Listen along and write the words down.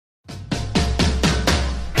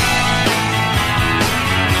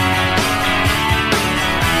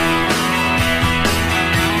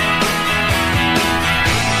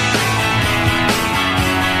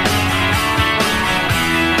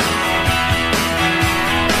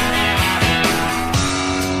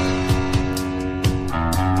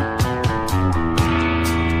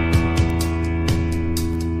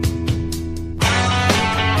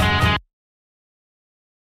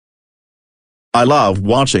I love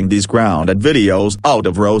watching these grounded videos out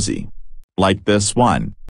of Rosie. Like this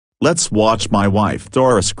one. Let's watch my wife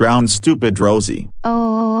Doris ground stupid Rosie.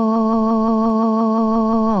 Oh,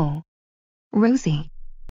 Rosie.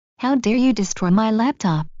 How dare you destroy my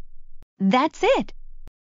laptop? That's it.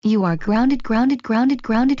 You are grounded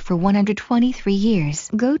for 123 years.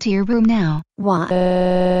 Go to your room now. What?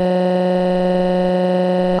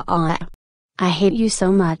 I hate you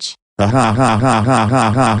so much.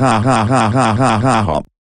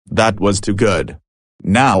 That was too good.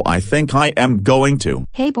 Now I think I am going to.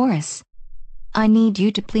 Hey Boris. I need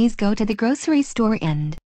you to please go to the grocery store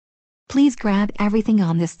and please grab everything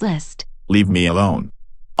on this list. Leave me alone.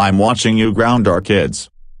 I'm watching you ground our kids.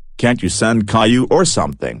 Can't you send Caillou or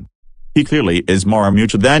something? He clearly is more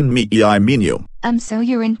mature than me. I mean you. So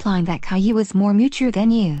you're implying that Caillou is more mature than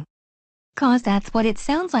you? 'Cause that's what it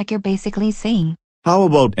sounds like you're basically saying. How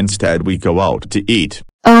about instead we go out to eat?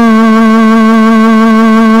 Oh,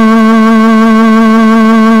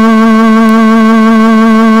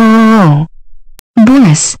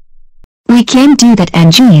 Boris. We can't do that,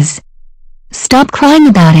 and geez. Stop crying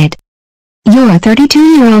about it. You're a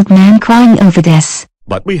 32-year-old man crying over this.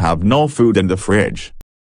 But we have no food in the fridge.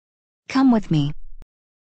 Come with me.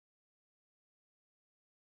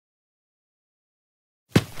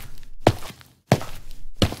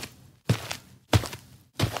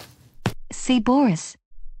 See, Boris.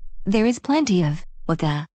 There is plenty of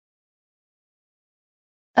water.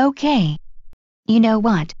 Okay. You know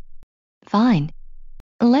what? Fine.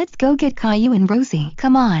 Let's go get Caillou and Rosie.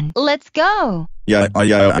 Come on, let's go! Yeah.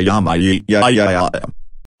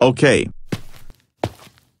 Okay.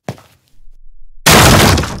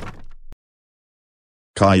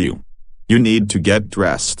 Caillou. You need to get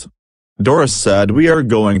dressed. Doris said we are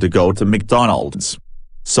going to go to McDonald's.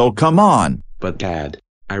 So come on. But Dad,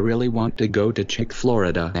 I really want to go to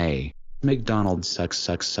Florida. Hey, McDonald's sucks.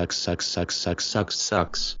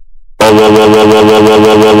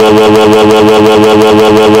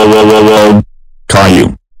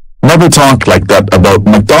 Caillou. Never talk like that about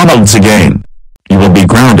McDonald's again. You will be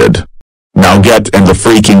grounded. Now get in the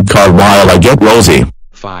freaking car while I get Rosie.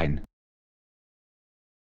 Fine.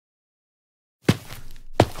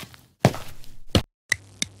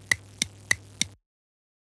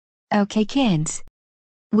 Okay kids.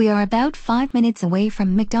 We are about 5 minutes away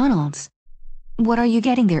from McDonald's. What are you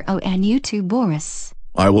getting there? Oh, and you too, Boris.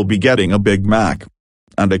 I will be getting a Big Mac.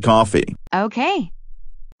 And a coffee. Okay.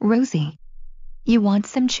 Rosie. You want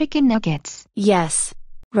some chicken nuggets? Yes.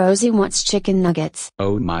 Rosie wants chicken nuggets.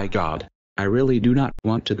 Oh my God. I really do not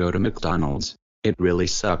want to go to McDonald's. It really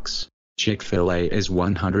sucks. Chick-fil-A is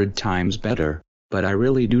 100 times better, but I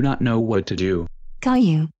really do not know what to do.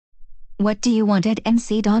 Caillou. What do you want at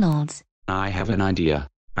McDonald's? I have an idea.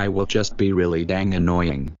 I will just be really dang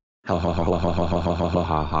annoying. Ha ha ha ha ha ha ha ha ha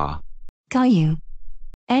ha ha. Caillou.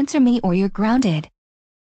 Answer me or you're grounded.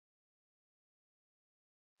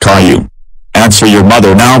 Caillou. Answer your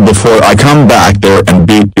mother now before I come back there and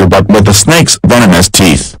beat your butt with the snake's venomous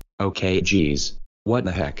teeth. Okay, geez. What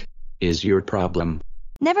the heck is your problem?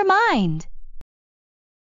 Never mind.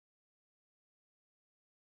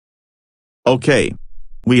 Okay.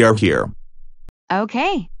 We are here.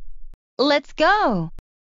 Okay. Let's go.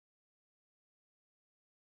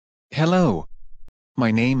 Hello.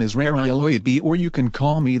 My name is Rareyellowbee, or you can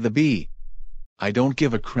call me the Bee. I don't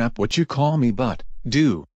give a crap what you call me, but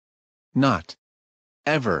do not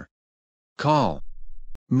ever call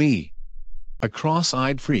me a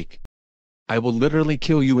cross-eyed freak. I will literally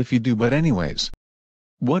kill you if you do, but anyways.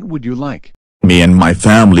 What would you like? Me and my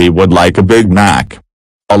family would like a Big Mac,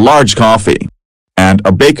 a large coffee, and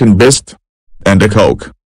a bacon biscuit, and a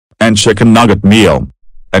Coke, and chicken nugget meal.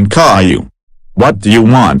 And Caillou, what do you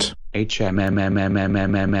want? I'm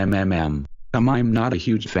not a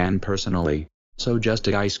huge fan personally, so just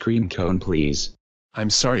an ice cream cone please. I'm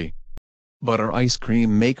sorry, but our ice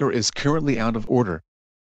cream maker is currently out of order.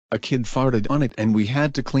 A kid farted on it and we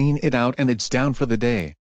had to clean it out and it's down for the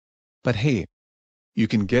day. But hey, you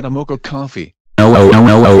can get a mocha coffee. You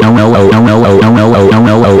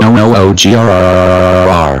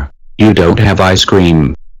don't have ice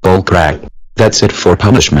cream. Bullcrap. That's it for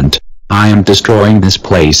punishment. I am destroying this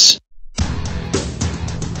place.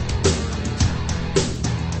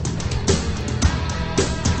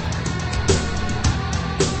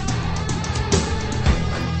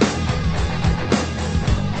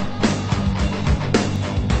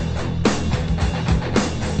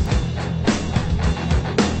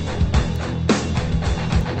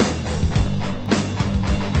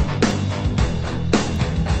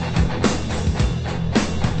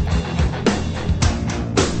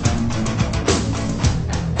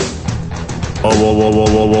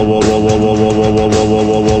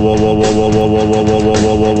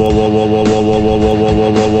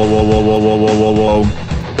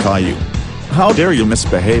 Caillou. How dare you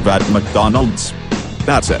misbehave at McDonald's?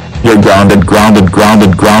 That's it. You're grounded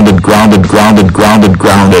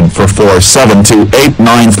for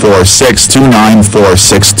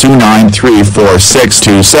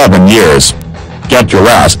 47289462946293462934627 years. Get your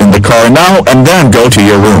ass in the car now and then go to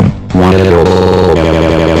your room.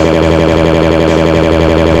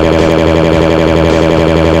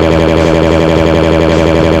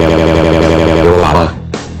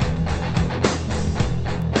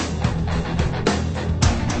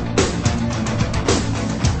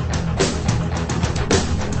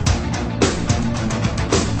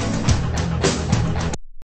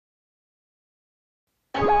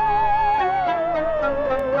 You